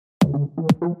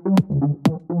Hi,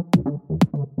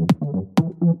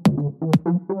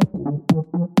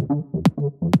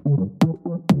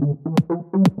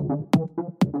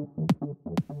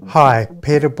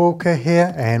 Peter Bulker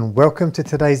here, and welcome to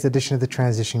today's edition of the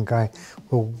Transition Guy.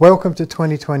 Well, welcome to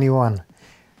 2021.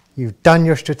 You've done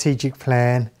your strategic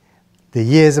plan, the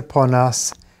year's upon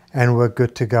us, and we're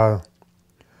good to go.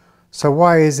 So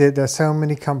why is it that so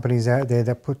many companies out there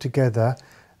that put together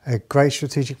a great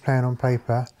strategic plan on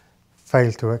paper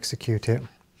fail to execute it?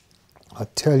 I'll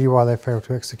tell you why they fail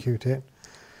to execute it.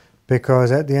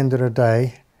 Because at the end of the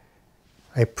day,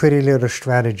 a pretty little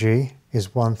strategy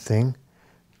is one thing.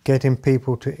 Getting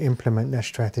people to implement their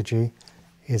strategy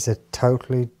is a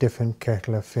totally different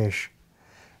kettle of fish.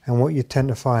 And what you tend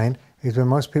to find is when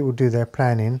most people do their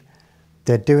planning,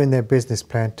 they're doing their business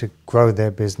plan to grow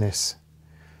their business.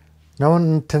 No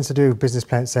one tends to do a business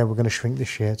plan saying we're going to shrink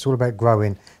this year. It's all about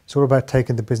growing. It's all about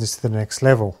taking the business to the next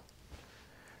level.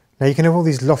 Now you can have all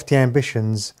these lofty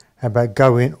ambitions about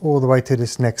going all the way to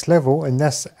this next level, and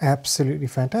that's absolutely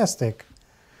fantastic.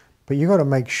 But you've got to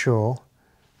make sure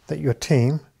that your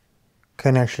team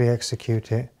can actually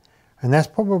execute it. And that's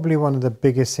probably one of the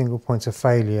biggest single points of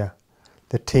failure,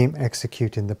 the team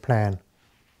executing the plan.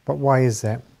 But why is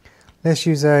that? Let's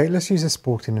use a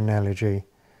sporting analogy.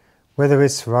 Whether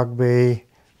it's rugby,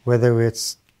 whether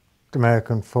it's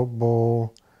American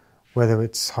football, whether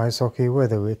it's ice hockey,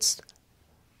 whether it's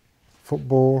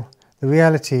football, the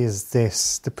reality is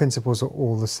this: the principles are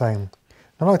all the same.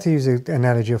 I like to use an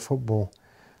analogy of football.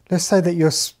 Let's say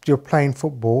that you're playing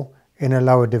football in a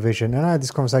lower division. And I had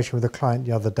this conversation with a client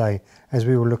the other day as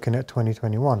we were looking at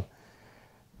 2021.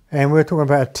 And we were talking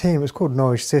about a team, it was called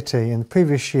Norwich City. And the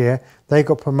previous year, they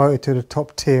got promoted to the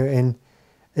top tier in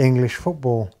English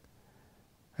football.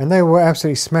 And they were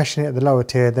absolutely smashing it at the lower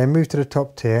tier. They moved to the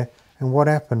top tier. And what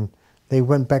happened? They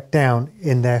went back down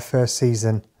in their first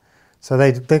season. So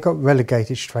they got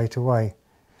relegated straight away.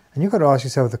 And you've got to ask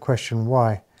yourself the question,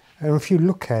 why? And if you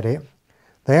look at it,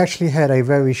 they actually had a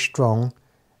very strong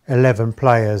 11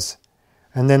 players,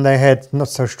 and then they had not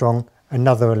so strong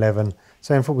another 11.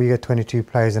 So in football you get 22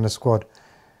 players in a squad,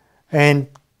 and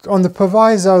on the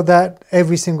proviso that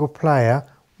every single player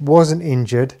wasn't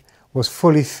injured, was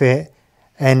fully fit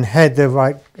and had the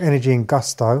right energy and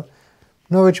gusto,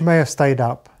 Norwich may have stayed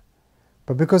up.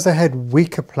 But because they had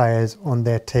weaker players on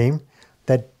their team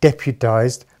that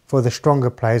deputised for the stronger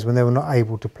players when they were not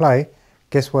able to play,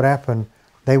 guess what happened?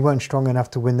 They weren't strong enough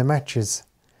to win the matches.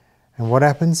 And what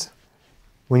happens?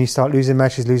 When you start losing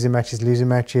matches,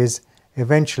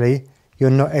 eventually you're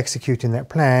not executing that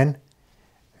plan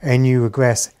and you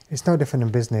regress. It's no different in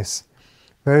business.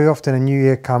 Very often a new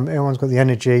year comes, everyone's got the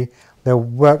energy, they'll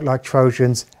work like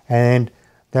Trojans and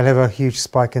they'll have a huge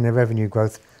spike in their revenue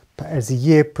growth. But as the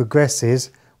year progresses,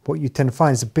 what you tend to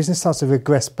find is the business starts to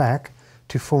regress back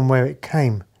to from where it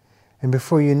came. And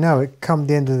before you know it, come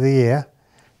the end of the year,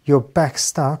 you're back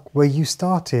stuck where you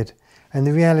started. And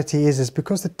the reality is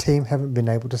because the team haven't been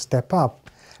able to step up,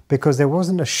 because there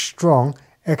wasn't a strong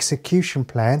execution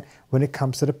plan when it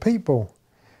comes to the people.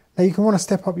 Now you can want to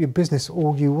step up your business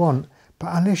all you want,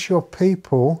 but unless your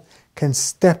people can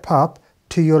step up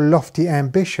to your lofty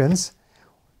ambitions,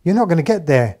 you're not going to get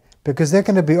there, because they're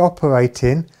going to be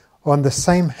operating on the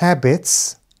same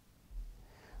habits,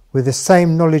 with the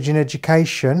same knowledge and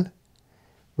education,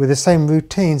 with the same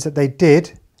routines that they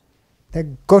did,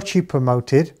 that got you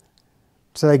promoted.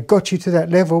 So they got you to that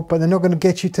level, but they're not going to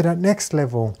get you to that next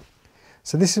level.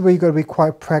 So this is where you've got to be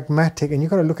quite pragmatic, and you've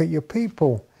got to look at your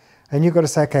people. And you've got to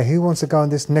say, okay, who wants to go on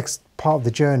this next part of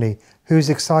the journey? Who's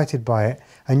excited by it?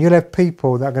 And you'll have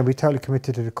people that are going to be totally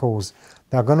committed to the cause.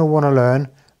 They're going to want to learn,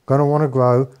 going to want to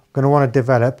grow, going to want to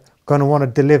develop, going to want to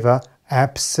deliver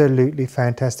absolutely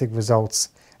fantastic results.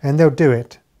 And they'll do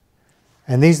it.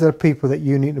 And these are the people that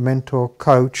you need to mentor,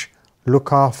 coach,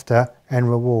 look after, and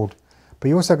reward. But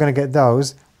you're also going to get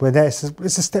those where it's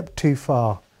a step too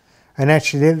far. And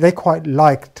actually they quite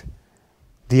liked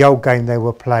the old game they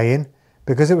were playing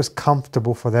because it was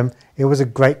comfortable for them. It was a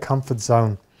great comfort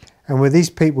zone. And with these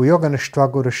people, you're going to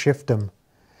struggle to shift them.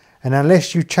 And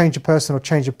unless you change a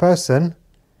person,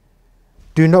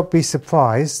 do not be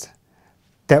surprised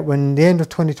that when the end of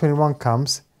 2021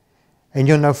 comes and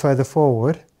you're no further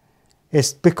forward,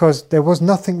 it's because there was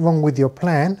nothing wrong with your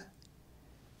plan,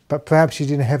 but perhaps you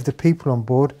didn't have the people on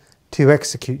board to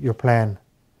execute your plan.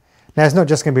 Now, it's not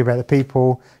just going to be about the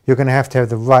people. You're going to have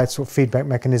the right sort of feedback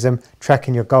mechanism,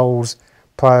 tracking your goals,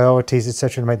 priorities,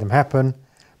 etc. to make them happen.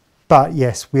 But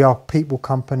yes, we are people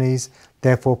companies.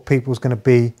 Therefore, people's going to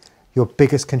be your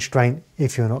biggest constraint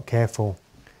if you're not careful.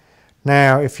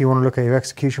 Now, if you want to look at your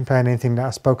execution plan, anything that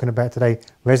I've spoken about today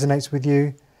resonates with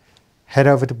you, head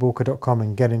over to Bulka.com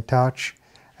and get in touch,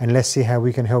 and let's see how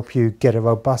we can help you get a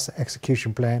robust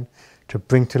execution plan to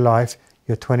bring to life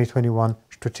your 2021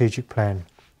 strategic plan.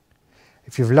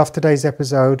 If you've loved today's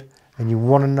episode and you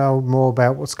want to know more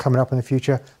about what's coming up in the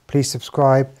future, please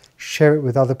subscribe, share it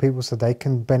with other people so they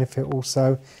can benefit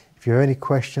also. If you have any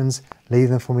questions, leave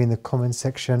them for me in the comments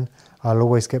section. I'll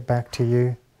always get back to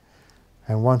you.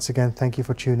 And once again, thank you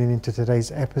for tuning into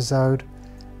today's episode.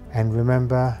 And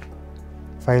remember,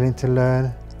 failing to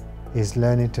learn is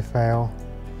learning to fail.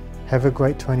 Have a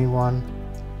great 21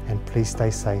 and please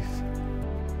stay safe.